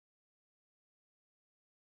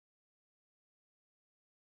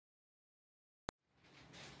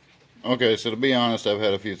Okay, so to be honest, I've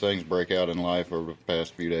had a few things break out in life over the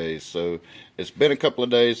past few days, so it's been a couple of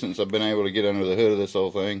days since I've been able to get under the hood of this whole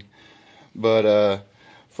thing. But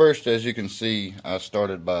first, as you can see, I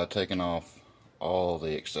started by taking off all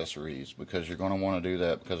the accessories because you're going to want to do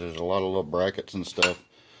that because there's a lot of little brackets and stuff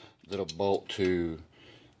that'll bolt to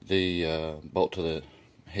the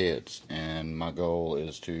heads, and my goal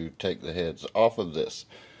is to take the heads off of this.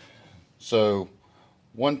 So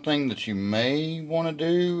one thing that you may want to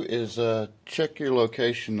do is check your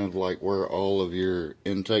location of like where all of your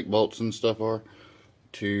intake bolts and stuff are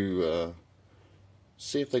to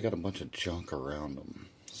see if they got a bunch of junk around them.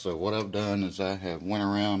 So what I've done is I have went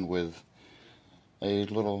around with a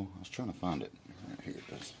little, I was trying to find it, right here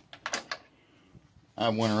it is. I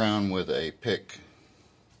went around with a pick,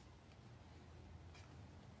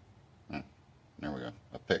 there we go,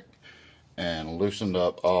 a pick, and loosened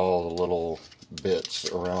up all the little bits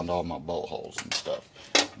around all my bolt holes and stuff.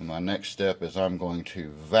 And my next step is I'm going to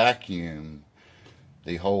vacuum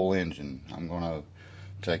the whole engine. I'm going to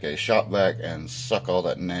take a shop vac and suck all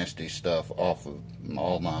that nasty stuff off of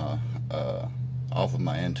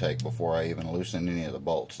my intake before I even loosen any of the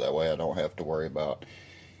bolts. That way I don't have to worry about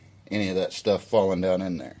any of that stuff falling down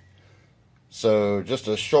in there. So just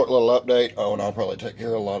a short little update. Oh, and I'll probably take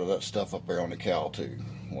care of a lot of that stuff up there on the cowl too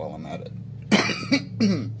while I'm at it.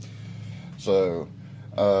 So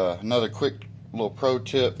another quick little pro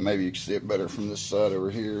tip, maybe you can see it better from this side over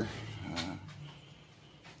here,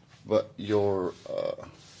 but your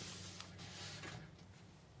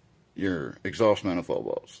exhaust manifold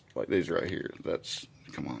bolts, like these right here, that's,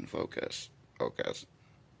 come on, focus.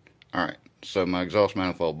 Alright, so my exhaust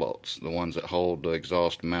manifold bolts, the ones that hold the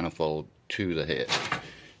exhaust manifold to the head,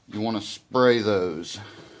 you want to spray those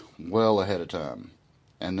well ahead of time,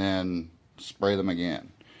 and then spray them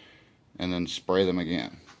again, and then spray them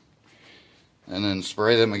again, and then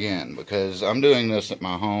spray them again, because I'm doing this at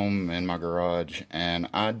my home in my garage and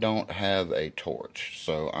I don't have a torch.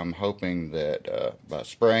 So I'm hoping that by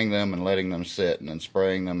spraying them and letting them sit, and then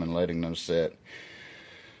spraying them and letting them sit,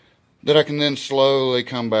 that I can then slowly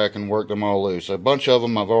come back and work them all loose. A bunch of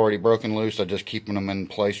them I've already broken loose. I'm just keeping them in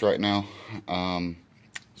place right now.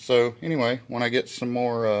 So anyway, when I get some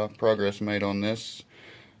more progress made on this,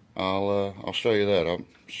 I'll show you that. I'm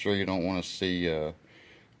sure you don't want to see a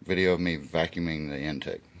video of me vacuuming the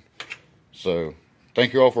intake. So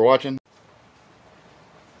thank you all for watching.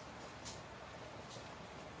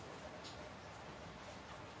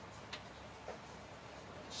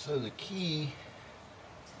 So the key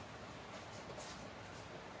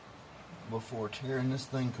before tearing this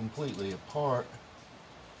thing completely apart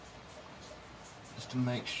is to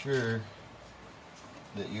make sure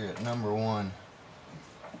that you're at number 1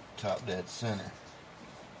 top dead center.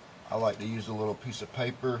 I like to use a little piece of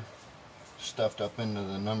paper stuffed up into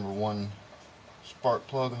the number 1 spark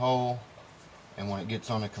plug hole, and when it gets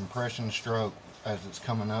on a compression stroke as it's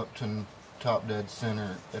coming up to top dead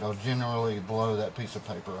center, it'll generally blow that piece of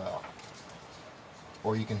paper out,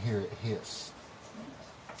 or you can hear it hiss.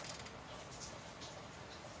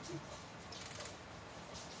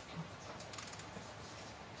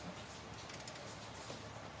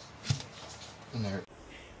 And there it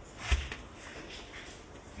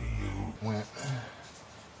went.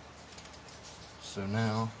 So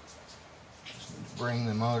now just need to bring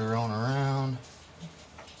the motor on around,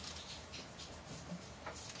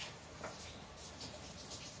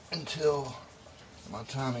 until my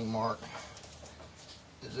timing mark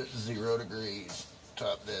is at 0 degrees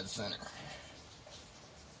top dead center.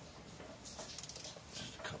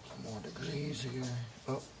 Just a couple more degrees here.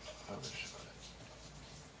 Oh, other side.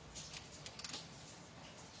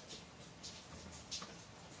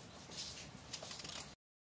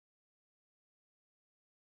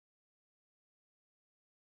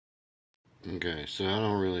 Okay, so I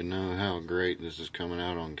don't really know how great this is coming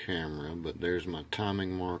out on camera, but there's my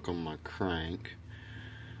timing mark on my crank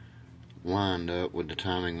lined up with the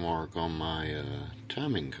timing mark on my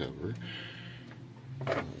timing cover.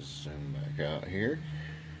 Let's zoom back out here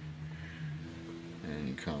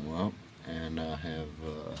and come up, and I have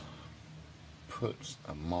put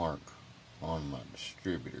a mark on my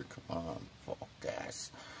distributor. Come on, full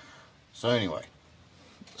gas. So anyway,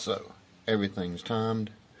 so everything's timed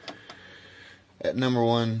at number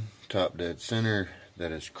 1 top dead center.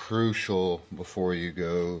 That is crucial before you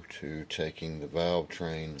go to taking the valve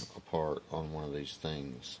train apart on one of these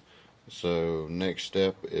things. So next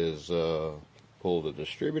step is pull the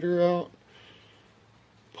distributor out,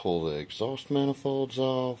 pull the exhaust manifolds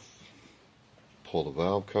off, pull the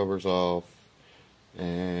valve covers off,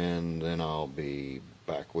 and then I'll be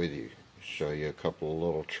back with you, show you a couple of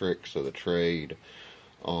little tricks of the trade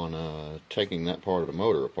on taking that part of the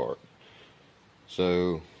motor apart.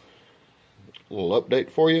 So, a little update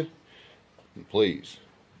for you. Please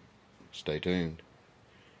stay tuned.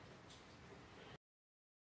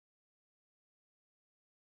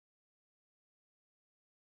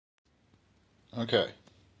 Okay,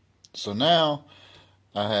 so now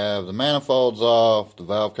I have the manifolds off, the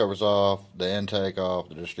valve covers off, the intake off,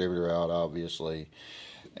 the distributor out, obviously,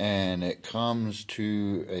 and it comes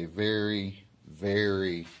to a very,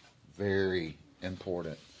 very, very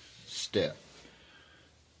important step.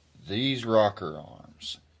 These rocker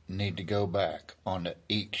arms need to go back onto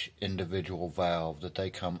each individual valve that they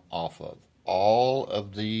come off of. All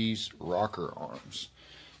of these rocker arms,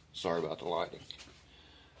 sorry about the lighting.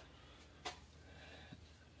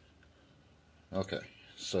 Okay,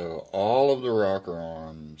 so all of the rocker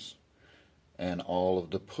arms and all of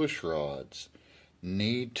the push rods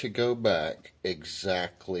need to go back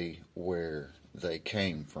exactly where they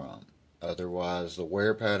came from. Otherwise, the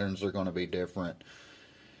wear patterns are going to be different,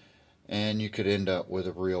 and you could end up with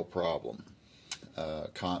a real problem.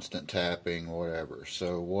 Constant tapping, whatever.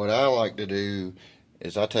 So what I like to do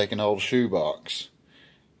is I take an old shoebox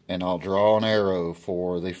and I'll draw an arrow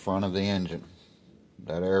for the front of the engine.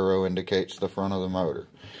 That arrow indicates the front of the motor.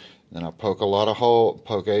 Then I poke a lot of holes,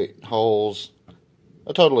 poke 8 holes,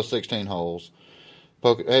 a total of 16 holes.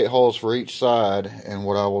 Poke 8 holes for each side, and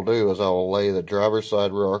what I will do is I will lay the driver's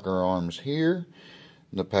side rocker arms here,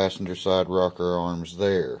 and the passenger side rocker arms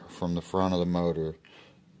there, from the front of the motor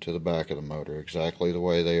to the back of the motor, exactly the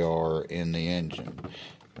way they are in the engine.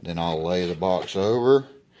 Then I'll lay the box over,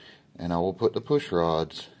 and I will put the push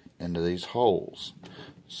rods into these holes,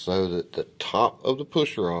 so that the top of the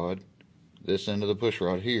push rod, this end of the push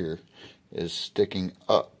rod here, is sticking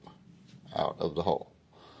up out of the hole.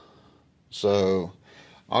 So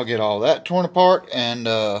I'll get all that torn apart and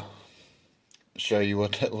show you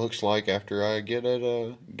what that looks like after I get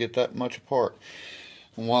that much apart.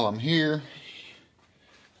 And while I'm here,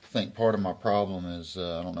 I think part of my problem is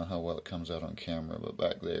I don't know how well it comes out on camera, but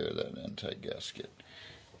back there, that intake gasket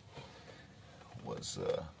was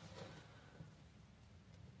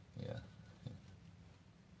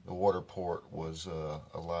the water port was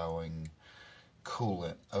allowing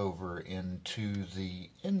coolant over into the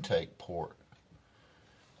intake port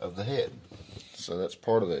of the head. So that's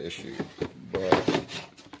part of the issue. But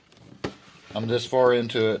I'm this far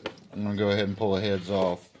into it, I'm going to go ahead and pull the heads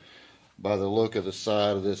off. By the look of the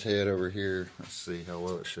side of this head over here, let's see how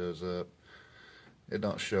well it shows up. It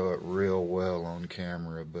don't show it real well on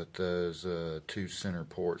camera, but those 2 center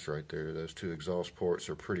ports right there, those 2 exhaust ports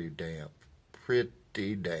are pretty damp.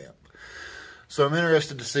 Pretty damp. So I'm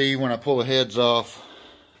interested to see when I pull the heads off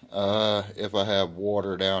if I have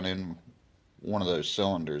water down in one of those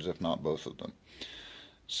cylinders, if not both of them.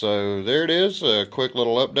 So there it is, a quick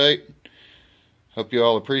little update. Hope you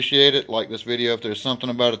all appreciate it. Like this video if there's something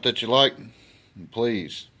about it that you like. And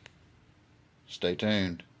please stay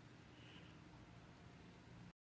tuned.